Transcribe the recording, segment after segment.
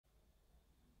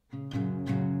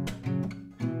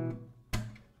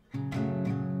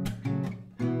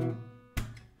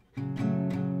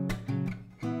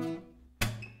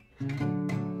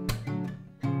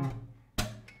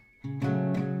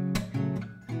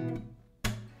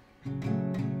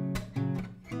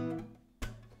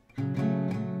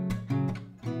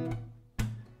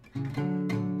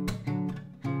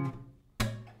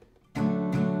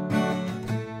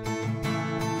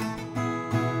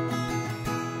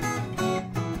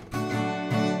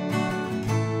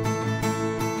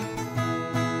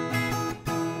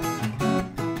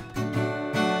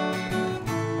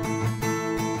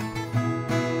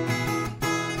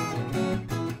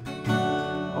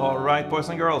Alright, boys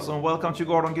and girls, and welcome to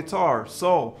Gordon Guitar.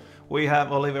 So, we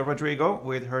have Olivia Rodrigo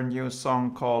with her new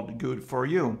song called Good For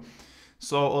You.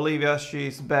 So, Olivia,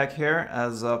 she's back here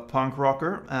as a punk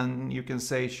rocker, and you can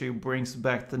say she brings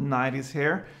back the 90s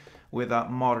here with a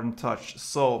modern touch.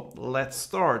 So, let's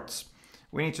start.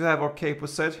 We need to have our capo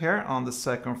set here on the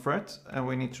 2nd fret, and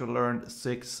we need to learn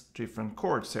 6 different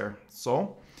chords here.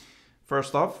 So,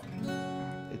 first off,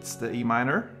 it's the E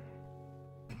minor,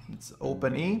 it's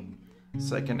open E,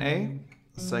 2nd A,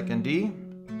 2nd D,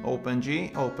 open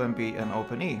G, open B, and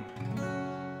open E.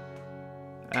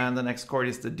 And the next chord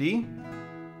is the D.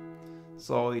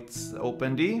 So it's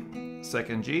open D,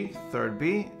 2nd G, 3rd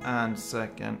B, and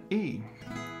 2nd E.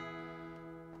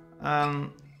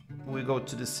 And we go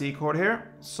to the C chord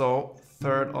here. So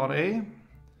 3rd on A,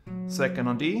 2nd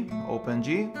on D, open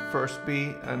G, 1st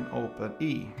B, and open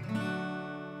E.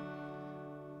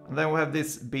 And then we have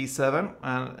this B7,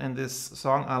 and in this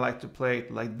song I like to play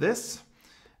it like this.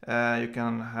 You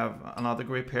can have another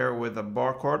grip here with a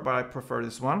bar chord, but I prefer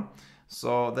this one.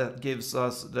 So that gives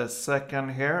us the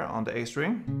 2nd here on the A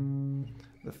string,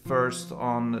 the 1st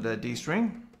on the D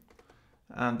string,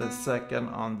 and the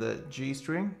 2nd on the G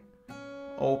string,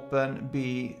 open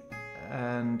B,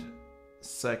 and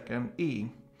 2nd E.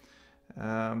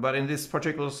 But in this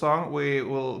particular song we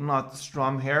will not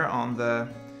strum here on the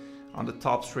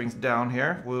top strings down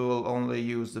here. We will only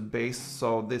use the bass,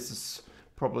 so this is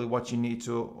probably what you need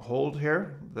to hold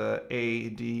here, the A,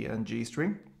 D, and G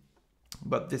string.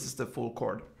 But this is the full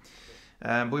chord.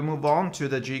 We move on to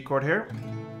the G chord here.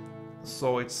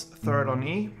 So it's 3rd on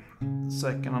E,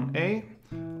 2nd on A,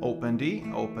 open D,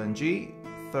 open G,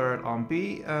 3rd on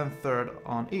B, and 3rd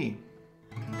on E.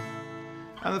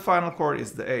 And the final chord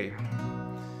is the A.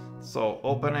 So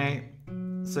open A,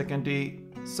 2nd D,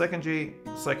 2nd G,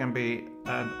 2nd B,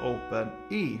 and open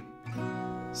E.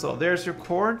 So there's your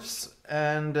chords,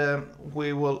 and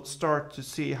we will start to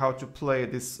see how to play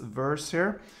this verse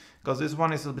here, because this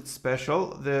one is a bit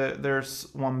special. There's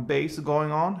one bass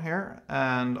going on here,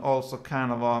 and also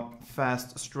kind of a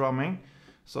fast strumming.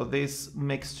 So these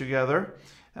mix together,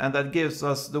 and that gives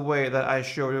us the way that I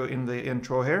show you in the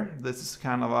intro here. This is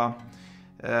kind of a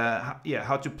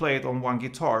how to play it on one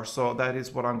guitar. So that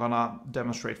is what I'm gonna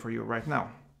demonstrate for you right now.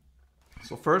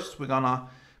 So first we're gonna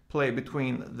play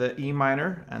between the E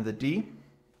minor and the D.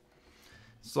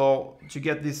 So to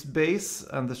get this bass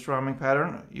and the strumming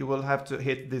pattern, you will have to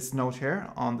hit this note here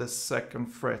on the 2nd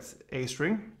fret A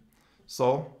string.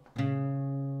 So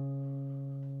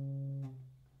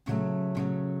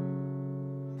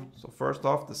first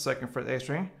off the 2nd fret A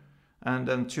string, and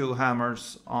then 2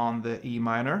 hammers on the E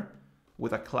minor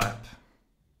with a clap.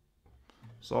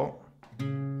 So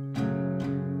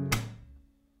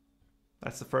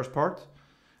that's the first part.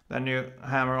 Then you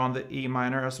hammer on the E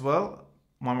minor as well,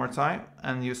 one more time,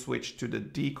 and you switch to the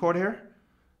D chord here,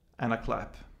 and a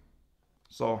clap.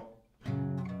 So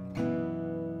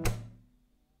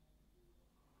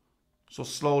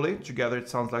slowly, together it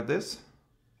sounds like this.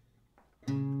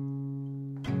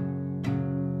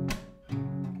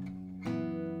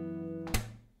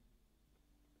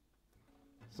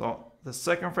 So the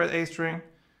 2nd fret A string,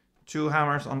 2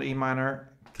 hammers on the E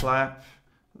minor, clap,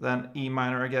 then E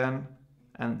minor again,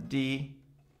 and D,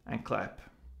 and clap.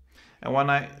 And when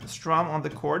I strum on the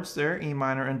chords there, E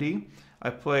minor and D,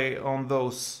 I play on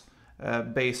those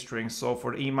bass strings. So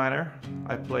for the E minor,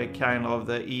 I play kind of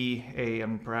the E, A,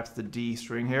 and perhaps the D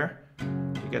string here.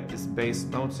 You get these bass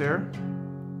notes here,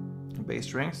 bass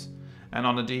strings. And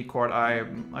on the D chord, I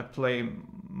play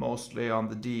mostly on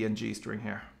the D and G string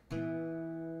here.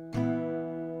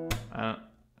 And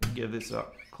give this a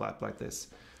clap like this.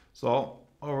 So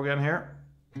over again here.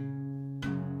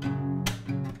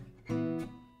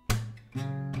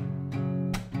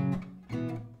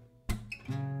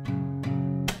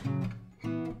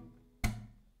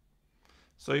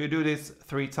 So you do this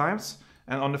 3 times,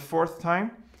 and on the 4th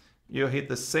time you hit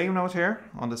the same note here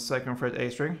on the 2nd fret A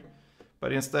string,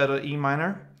 but instead of E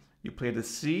minor you play the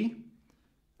C,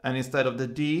 and instead of the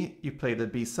D, you play the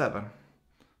B7.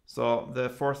 So the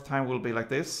fourth time will be like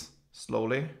this,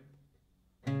 slowly.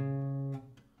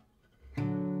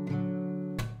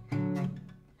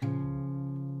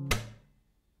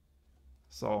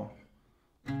 So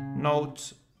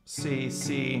note, C,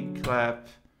 C, clap,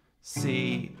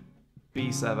 C,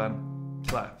 B7,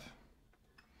 clap.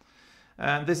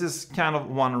 And this is kind of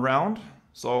one round.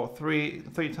 So three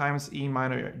times E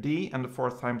minor D and the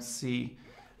fourth time C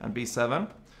and B7.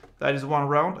 That is one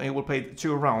round, and you will play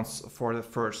 2 rounds for the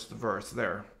first verse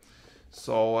there.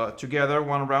 So together,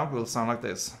 one round will sound like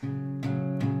this.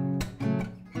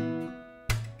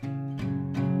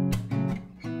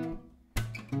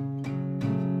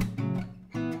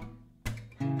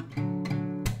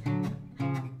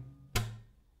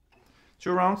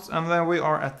 Two rounds, and then we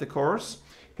are at the chorus.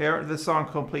 Here the song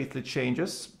completely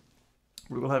changes.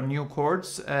 We will have new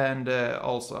chords and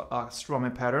also a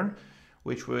strumming pattern,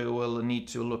 which we will need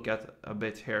to look at a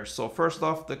bit here. So first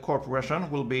off, the chord progression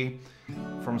will be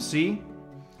from C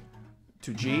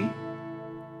to G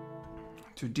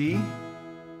to D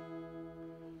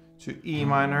to E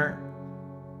minor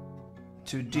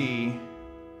to D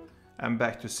and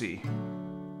back to C.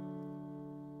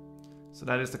 So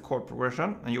that is the chord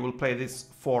progression, and you will play this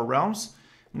 4 rounds.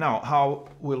 Now, how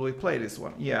will we play this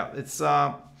one? Yeah, it's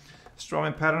a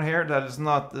strumming pattern here that is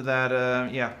not that,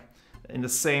 in the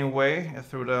same way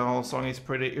through the whole song. It's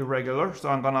pretty irregular, so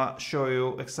I'm gonna show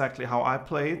you exactly how I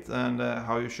play it and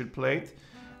how you should play it,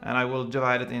 and I will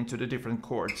divide it into the different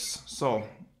chords. So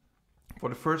for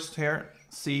the first here,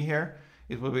 C here,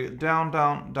 it will be down,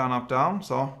 down, down, up, down.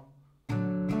 So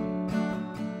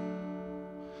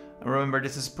remember,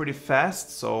 this is pretty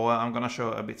fast, so I'm gonna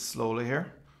show a bit slowly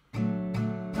here.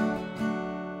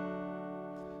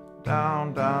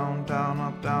 Down, down, down,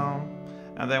 up, down,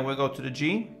 and then we go to the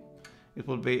G. It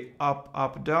will be up,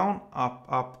 up, down,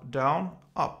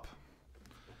 up.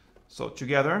 So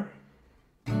together.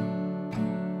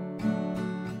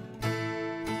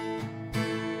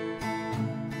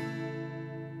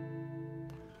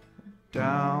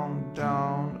 Down,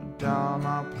 down, down,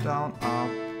 up, down,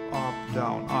 up,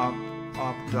 down,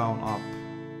 up, down, up.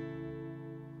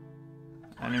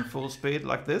 And in full speed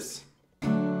like this.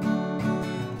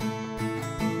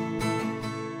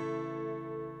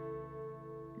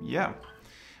 Yeah.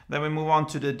 Then we move on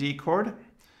to the D chord.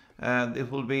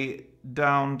 It will be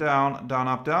down, down, down,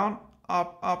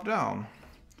 up, down.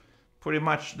 Pretty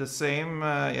much the same,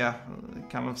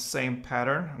 kind of same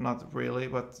pattern. Not really,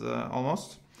 but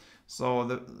almost. So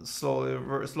the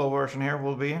slow version here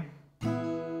will be.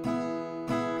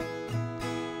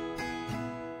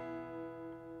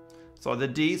 So the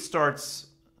D starts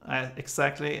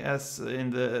exactly as in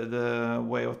the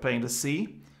way of playing the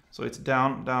C. So it's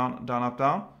down, down, down, up,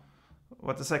 down.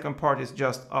 But the second part is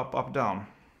just up, up, down.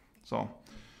 So.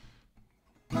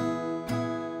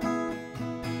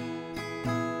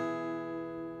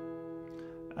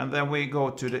 And then we go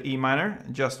to the E minor,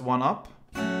 just one up.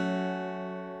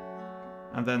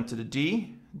 And then to the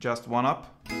D, just one up.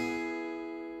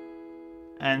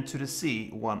 And to the C,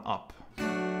 one up.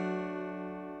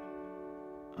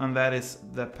 And that is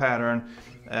the pattern,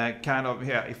 kind of,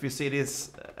 if you see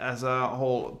this as a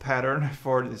whole pattern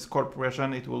for this chord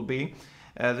progression, it will be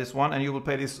this one, and you will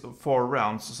play this 4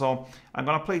 rounds. So I'm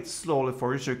gonna play it slowly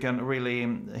for you so you can really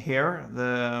hear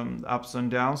the ups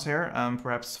and downs here and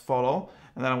perhaps follow,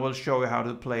 and then I will show you how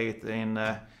to play it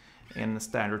in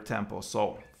standard tempo.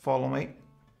 So follow me.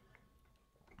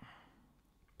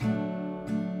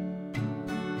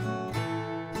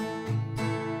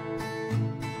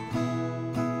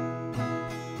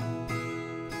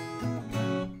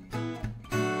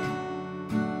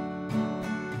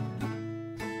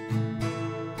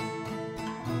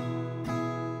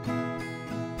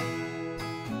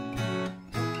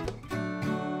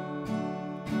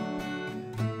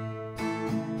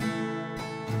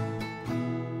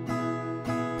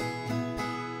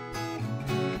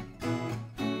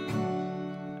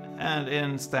 And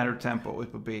in standard tempo,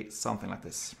 it would be something like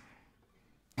this.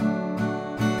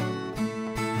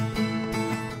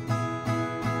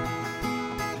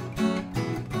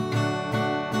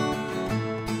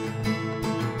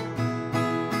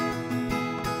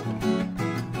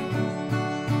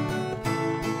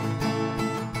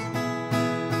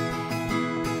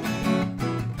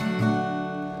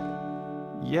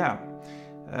 Yeah.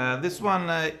 This one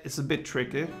is a bit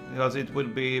tricky because it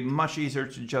would be much easier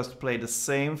to just play the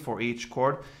same for each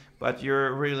chord, but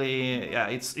you're really,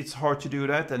 it's hard to do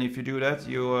that, and if you do that,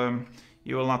 you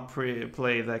will not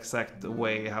play the exact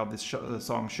way how this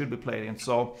song should be played in.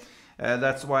 So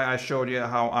That's why I showed you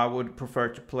how I would prefer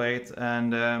to play it,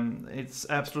 and it's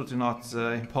absolutely not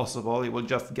impossible. You will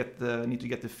just need to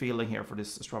get the feeling here for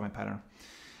this strumming pattern.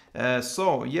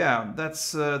 So yeah,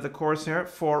 that's the chorus here,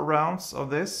 4 rounds of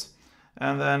this.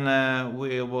 And then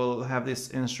we will have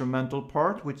this instrumental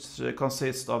part, which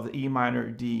consists of the E minor,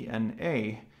 D, and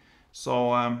A.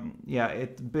 So yeah,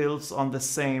 it builds on the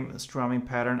same strumming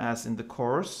pattern as in the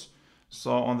chorus.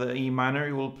 So on the E minor,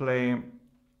 you will play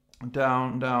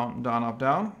down, down, down, up,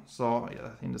 down. So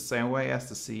in the same way as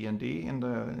the C and D in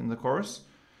the chorus.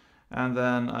 And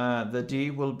then the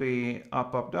D will be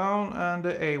up, up, down, and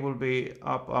the A will be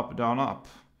up, up, down, up.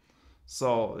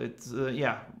 So it's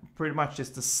yeah, pretty much it's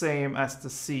the same as the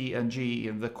C and G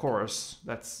in the chorus.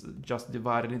 That's just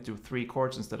divided into 3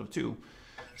 chords instead of 2.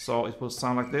 So it will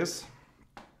sound like this.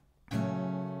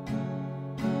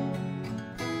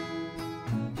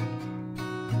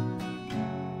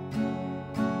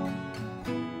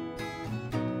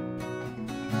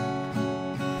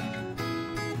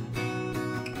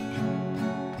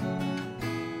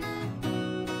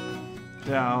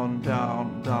 Down,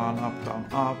 down, down, up, down,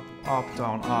 up, up,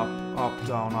 down, up,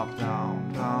 down, up,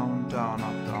 down, down, down,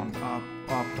 up, down,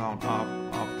 up,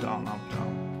 down, up, down, up,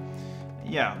 down.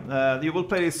 Yeah, you will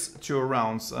play this 2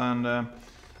 rounds, and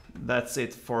that's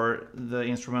it for the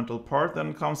instrumental part.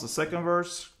 Then comes the second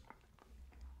verse,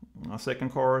 a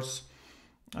second chorus,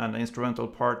 and the instrumental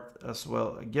part as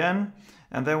well again.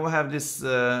 And then we'll have this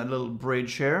little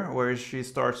bridge here where she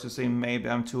starts to sing Maybe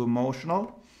I'm Too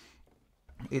Emotional.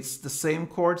 It's the same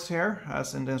chords here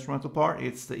as in the instrumental part.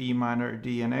 It's the E minor,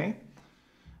 D, and A.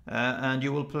 And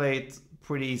you will play it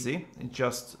pretty easy. It's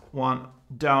just 1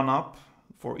 down up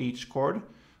for each chord.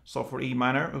 So for E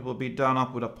minor, it will be down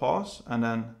up with a pause, and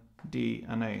then D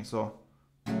and A. So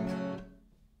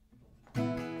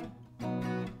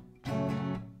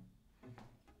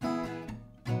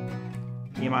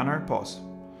E minor, pause.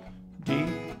 D,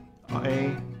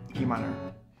 A, E minor.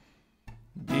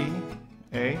 D,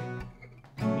 A,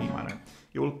 E minor.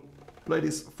 You will play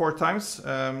this 4 times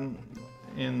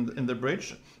in the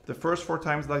bridge. The first 4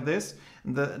 times like this.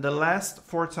 The last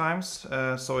 4 times,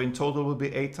 so in total will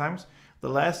be 8 times. The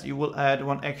last you will add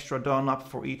 1 extra down up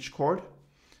for each chord.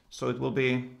 So it will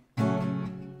be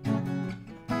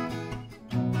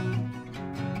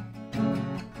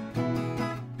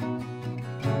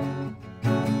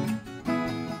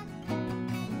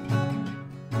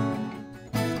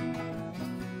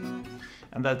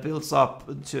and that builds up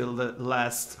until the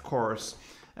last chorus.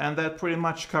 And that pretty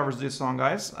much covers this song,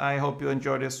 guys. I hope you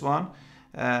enjoyed this one.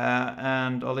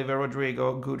 And Olivia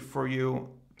Rodrigo, Good For You.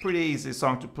 Pretty easy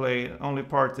song to play. Only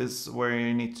part is where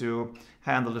you need to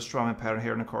handle the strumming pattern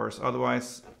here in the chorus.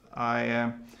 Otherwise,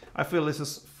 I feel this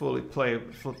is fully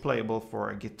playable for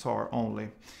a guitar only.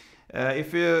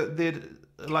 If you did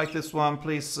like this one,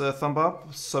 please thumb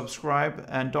up, subscribe,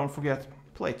 and don't forget,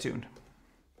 play tuned.